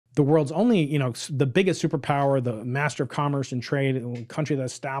the world's only, the biggest superpower, the master of commerce and trade, a country that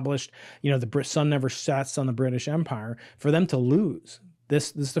established, the sun never sets on the British Empire, for them to lose.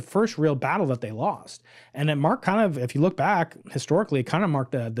 This is the first real battle that they lost. And it marked kind of, if you look back historically, it kind of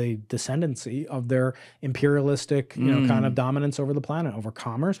marked the descendancy of their imperialistic, kind of dominance over the planet, over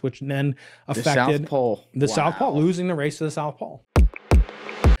commerce, which then affected the South Pole. South Pole, losing the race to the South Pole.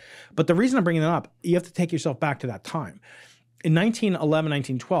 But the reason I'm bringing it up, you have to take yourself back to that time. In 1911,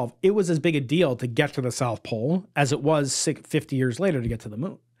 1912, it was as big a deal to get to the South Pole as it was 50 years later to get to the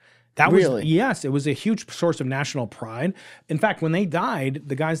moon. That was, really? Yes, it was a huge source of national pride. In fact, when they died,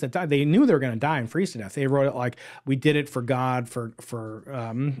 the guys that died, they knew they were going to die and freeze to death. They wrote it like, "We did it for God, for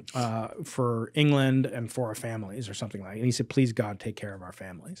England, and for our families," or something like that. And he said, "Please, God, take care of our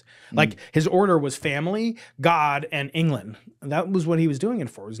families." Like his order was family, God, and England. And that was what he was doing it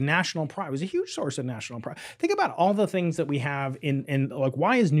for. It was national pride. It was a huge source of national pride. Think about all the things that we have in like,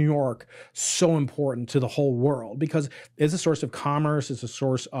 why is New York so important to the whole world? Because it's a source of commerce. It's a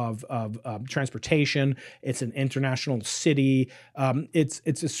source of transportation. It's an international city. It's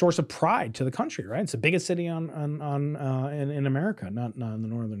a source of pride to the country, right? It's the biggest city in America, not in the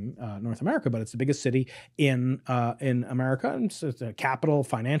northern North America, but it's the biggest city in America. It's a capital,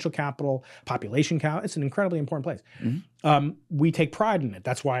 financial capital, population capital. It's an incredibly important place. We take pride in it.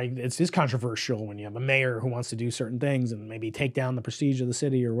 That's why it's controversial when you have a mayor who wants to do certain things and maybe take down the prestige of the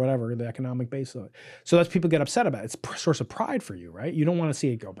city or whatever, the economic base of it. So that's people get upset about it. It's a source of pride for you, right? You don't want to see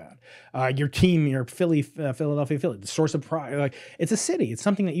it go bad. Your team, your Philadelphia Philly, the source of pride. Like, it's a city. It's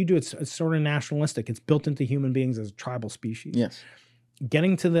something that you do. It's sort of nationalistic. It's built into human beings as a tribal species. Yes.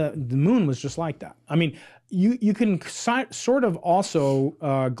 Getting to the moon was just like that. I mean, you can sort of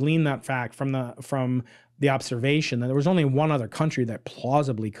also glean that fact from the observation that there was only one other country that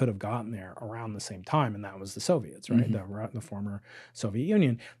plausibly could have gotten there around the same time, and that was the Soviets, right? The former Soviet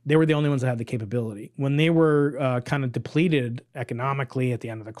Union. They were the only ones that had the capability. When they were kind of depleted economically at the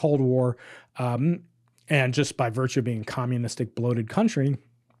end of the Cold War, and just by virtue of being a communistic, bloated country,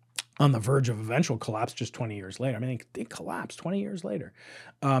 on the verge of eventual collapse just 20 years later. I mean, they collapsed 20 years later.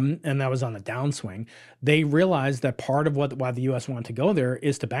 And that was on the downswing. They realized that part of why the U.S. wanted to go there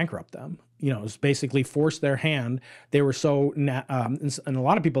is to bankrupt them. It was basically force their hand. They were so, and a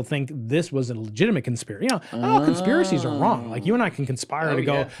lot of people think this was a legitimate conspiracy. Not all conspiracies are wrong. Like, you and I can conspire to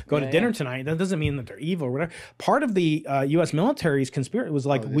go to dinner tonight. That doesn't mean that they're evil or whatever. Part of the U.S. military's conspiracy was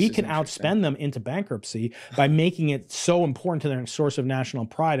like, we can outspend them into bankruptcy by making it so important to their source of national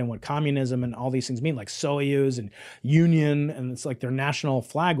pride and what communism and all these things mean, like Soyuz and Union, and it's like their national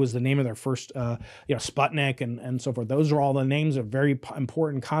flag was the name of their first, Sputnik and so forth. Those are all the names of very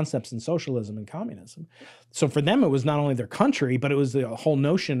important concepts in socialism and communism. So for them, it was not only their country, but it was the whole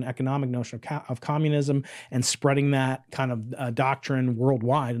economic notion of communism and spreading that kind of doctrine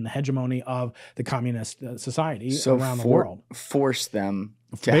worldwide and the hegemony of the communist society around the world. Force them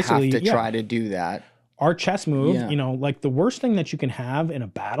to have to try to do that. Our chess move, like the worst thing that you can have in a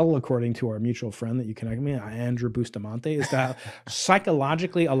battle, according to our mutual friend that you connect me, Andrew Bustamante, is to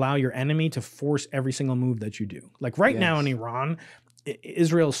psychologically allow your enemy to force every single move that you do. Like right now in Iran,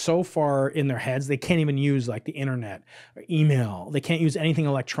 Israel's so far in their heads, they can't even use like the internet or email. They can't use anything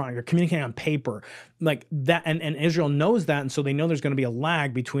electronic or communicate on paper like that. And Israel knows that. And so they know there's going to be a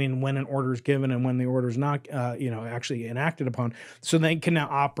lag between when an order is given and when the order is not, actually enacted upon. So they can now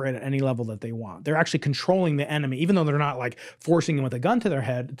operate at any level that they want. They're actually controlling the enemy, even though they're not like forcing them with a gun to their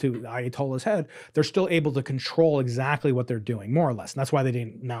head, to the Ayatollah's head. They're still able to control exactly what they're doing, more or less. And that's why they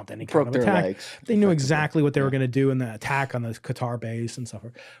didn't mount any kind of attack. They knew exactly what they were going to do in the attack on the Qatar base and stuff,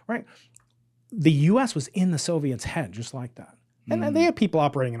 right? The U.S. was in the Soviets' head just like that. And they had people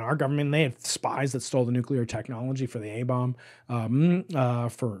operating in our government. They had spies that stole the nuclear technology for the A-bomb,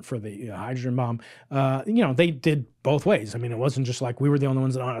 for the hydrogen bomb. They did both ways. I mean, it wasn't just like we were the only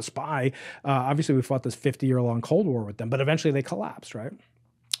ones that know how to spy. Obviously, we fought this 50-year-long Cold War with them, but eventually they collapsed, right?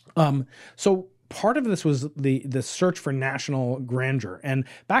 So part of this was the search for national grandeur. And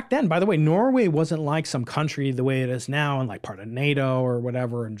back then, by the way, Norway wasn't like some country the way it is now and like part of NATO or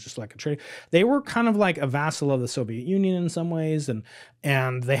whatever and just like a trade. They were kind of like a vassal of the Soviet Union in some ways, and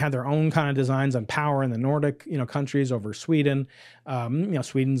they had their own kind of designs on power in the Nordic, countries over Sweden.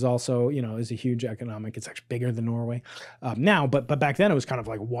 Sweden's also, is a huge economic, it's actually bigger than Norway now, but back then it was kind of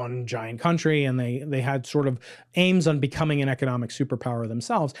like one giant country, and they had sort of aims on becoming an economic superpower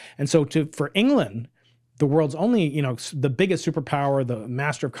themselves. And so for England, the world's only, the biggest superpower, the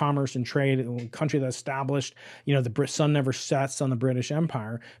master of commerce and trade, a country that established, the sun never sets on the British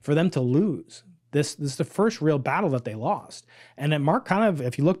Empire, for them to lose. This is the first real battle that they lost. And it marked kind of,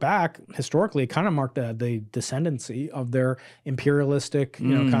 if you look back historically, it kind of marked the descendancy of their imperialistic,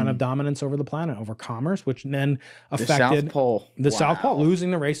 kind of dominance over the planet, over commerce, which then affected the South Pole,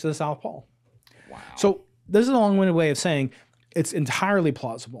 losing the race to the South Pole. Wow. So this is a long-winded way of saying it's entirely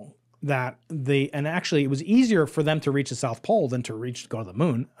plausible that and actually it was easier for them to reach the South Pole than to go to the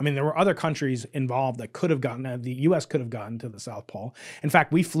moon. I mean, there were other countries involved that could have gotten, the U.S. could have gotten to the South Pole. In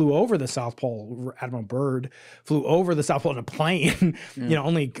fact, we flew over the South Pole. Admiral Byrd flew over the South Pole in a plane,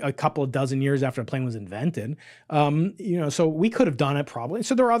 only a couple of dozen years after the plane was invented. So we could have done it probably.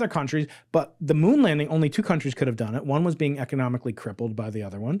 So there are other countries, but the moon landing, only 2 countries could have done it. One was being economically crippled by the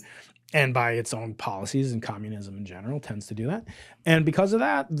other one, and by its own policies, and communism in general tends to do that. And because of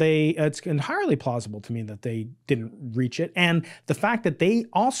that, it's entirely plausible to me that they didn't reach it. And the fact that they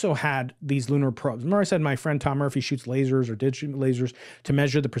also had these lunar probes. Remember I said my friend Tom Murphy shoots lasers or did shoot lasers to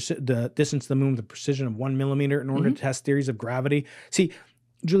measure the distance to the moon with the precision of 1 millimeter in order to test theories of gravity. See,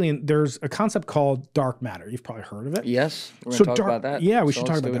 Julian, there's a concept called dark matter. You've probably heard of it. Yes, we're going to talk about that. Yeah, we should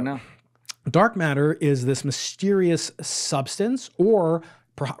talk about that. Now. Dark matter is this mysterious substance, or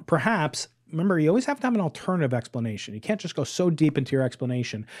perhaps, remember, you always have to have an alternative explanation. You can't just go so deep into your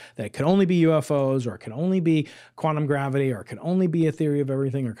explanation that it could only be UFOs, or it can only be quantum gravity, or it can only be a theory of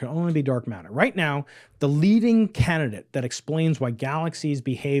everything, or it can only be dark matter. Right now, the leading candidate that explains why galaxies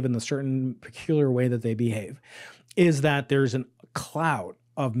behave in the certain peculiar way that they behave is that there's a cloud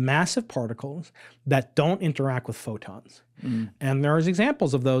of massive particles that don't interact with photons. And there's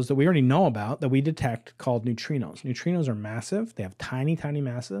examples of those that we already know about that we detect called neutrinos. Neutrinos are massive. They have tiny, tiny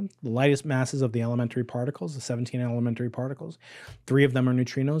masses. The lightest masses of the elementary particles, the 17 elementary particles. 3 of them are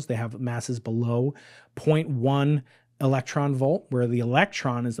neutrinos. They have masses below 0.1 electron volt, where the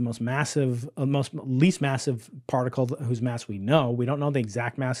electron is the most massive, least massive particle whose mass we know. We don't know the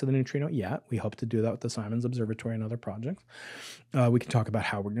exact mass of the neutrino yet. We hope to do that with the Simons Observatory and other projects. We can talk about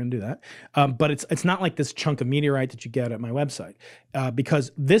how we're going to do that. But it's not like this chunk of meteorite that you get at my website,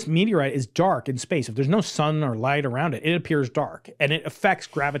 because this meteorite is dark in space. If there's no sun or light around it, it appears dark, and it affects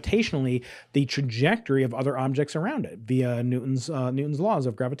gravitationally the trajectory of other objects around it via Newton's laws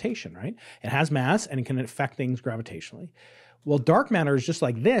of gravitation, right? It has mass, and it can affect things gravitationally. Well, dark matter is just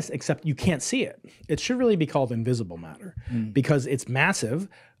like this, except you can't see it. It should really be called invisible matter because it's massive,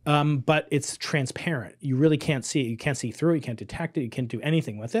 but it's transparent. You really can't see it. You can't see through it. You can't detect it. You can't do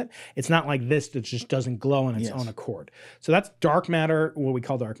anything with it. It's not like this that just doesn't glow on its own accord. So that's dark matter, what we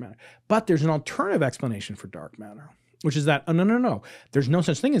call dark matter. But there's an alternative explanation for dark matter, which is that, no. There's no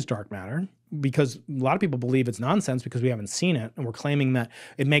such thing as dark matter, because a lot of people believe it's nonsense because we haven't seen it, and we're claiming that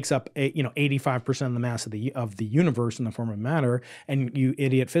it makes up 85% of the mass of the universe in the form of matter, and you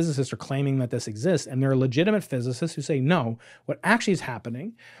idiot physicists are claiming that this exists. And there are legitimate physicists who say no. What actually is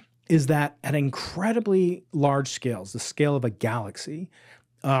happening is that at incredibly large scales, the scale of a galaxy,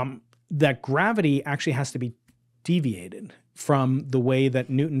 that gravity actually has to be deviated from the way that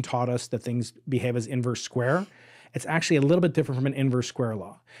Newton taught us that things behave as inverse square. It's actually a little bit different from an inverse square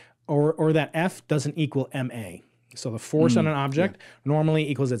law, or that F doesn't equal ma. So the force on an object normally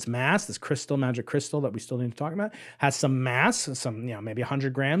equals its mass. This crystal, magic crystal that we still need to talk about, has some mass, maybe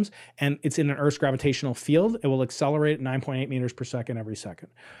 100 grams, and it's in an Earth's gravitational field. It will accelerate at 9.8 meters per second every second.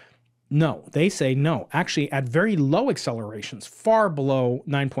 No, they say no. Actually, at very low accelerations, far below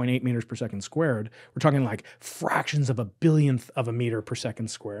 9.8 meters per second squared, we're talking like fractions of a billionth of a meter per second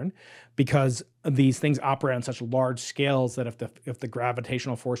squared, because these things operate on such large scales that if the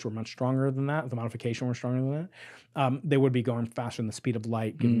gravitational force were much stronger than that, if the modification were stronger than that, they would be going faster than the speed of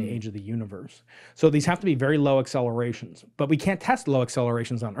light, given the age of the universe. So these have to be very low accelerations, but we can't test low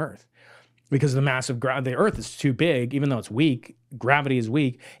accelerations on Earth, because the mass of the Earth is too big. Even though it's weak, gravity is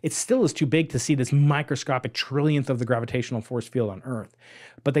weak, it still is too big to see this microscopic trillionth of the gravitational force field on Earth.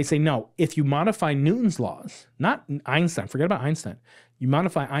 But they say, no, if you modify Newton's laws, not Einstein, forget about Einstein, you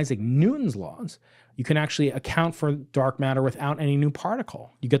modify Isaac Newton's laws, you can actually account for dark matter without any new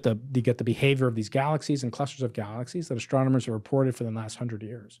particle. You get the behavior of these galaxies and clusters of galaxies that astronomers have reported for the last 100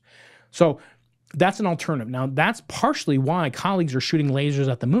 years. So that's an alternative. Now, that's partially why colleagues are shooting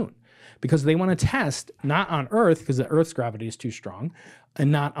lasers at the moon, because they want to test not on Earth because the Earth's gravity is too strong, and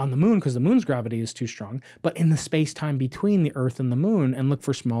not on the moon because the moon's gravity is too strong, but in the space-time between the Earth and the moon, and look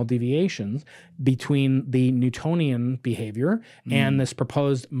for small deviations between the Newtonian behavior and this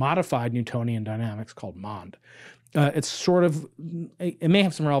proposed modified Newtonian dynamics called MOND. It's sort of, it may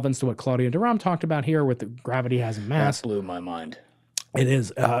have some relevance to what Claudia Durham talked about here with the gravity has a mass. That blew my mind. It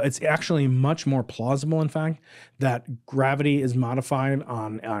is. It's actually much more plausible, in fact, that gravity is modified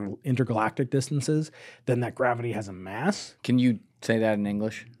on intergalactic distances than that gravity has a mass. Can you Say that in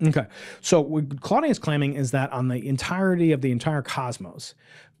English. Okay. So what Claudia is claiming is that on the entirety of the entire cosmos,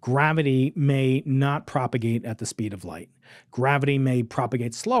 gravity may not propagate at the speed of light. Gravity may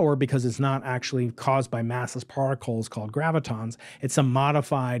propagate slower because it's not actually caused by massless particles called gravitons. It's a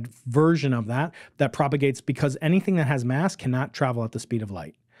modified version of that propagates because anything that has mass cannot travel at the speed of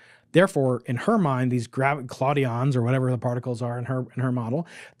light. Therefore, in her mind, these Claudions or whatever the particles are in her model,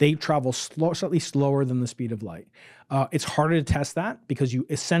 they travel slightly slower than the speed of light. It's harder to test that because you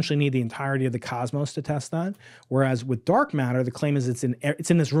essentially need the entirety of the cosmos to test that. Whereas with dark matter, the claim is it's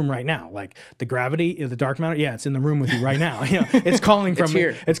in this room right now. Like the gravity of the dark matter, yeah, it's in the room with you right now. You know, it's calling from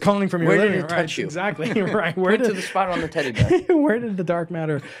here. It's calling from your living room. Where did it touch you? Exactly. Right. Went to the spot on the teddy bear. Where did the dark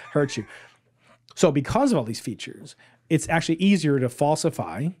matter hurt you? So because of all these features, it's actually easier to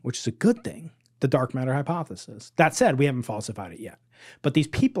falsify, which is a good thing, the dark matter hypothesis. That said, we haven't falsified it yet. But these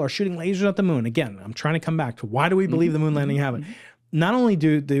people are shooting lasers at the moon. Again, I'm trying to come back to why do we believe the moon landing happened? Not only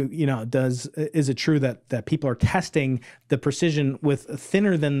is it true that people are testing the precision with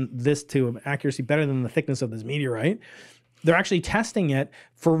thinner than this to accuracy better than the thickness of this meteorite, they're actually testing it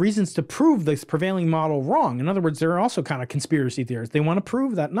for reasons to prove this prevailing model wrong. In other words, they're also kind of conspiracy theorists. They want to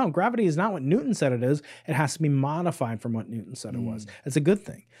prove that, no, gravity is not what Newton said it is. It has to be modified from what Newton said it was. It's a good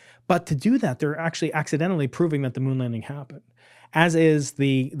thing. But to do that, they're actually accidentally proving that the moon landing happened. As is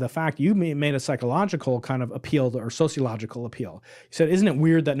the fact you made a psychological kind of appeal or sociological appeal. You said, isn't it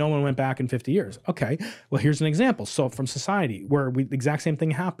weird that no one went back in 50 years? Okay, well, here's an example. So from society where the exact same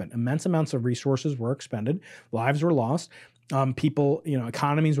thing happened. Immense amounts of resources were expended. Lives were lost. People,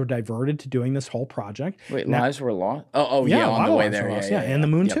 economies were diverted to doing this whole project. Wait, lives were lost? Oh, yeah, on the way there. Yeah, and the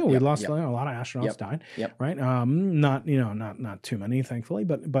moon too. We lost a lot of astronauts died. Right. Not too many, thankfully,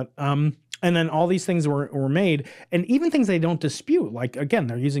 but and then all these things were made, and even things they don't dispute. Like again,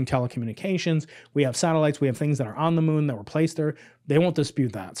 they're using telecommunications. We have satellites. We have things that are on the moon that were placed there. They won't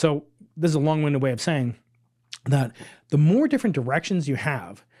dispute that. So this is a long-winded way of saying that the more different directions you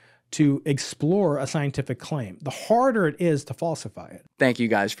have to explore a scientific claim, the harder it is to falsify it. Thank you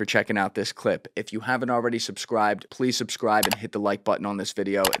guys for checking out this clip. If you haven't already subscribed, please subscribe and hit the like button on this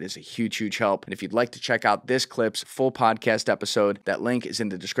video. It is a huge, huge help. And if you'd like to check out this clip's full podcast episode, that link is in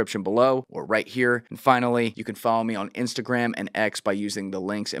the description below or right here. And finally, you can follow me on Instagram and X by using the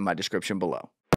links in my description below.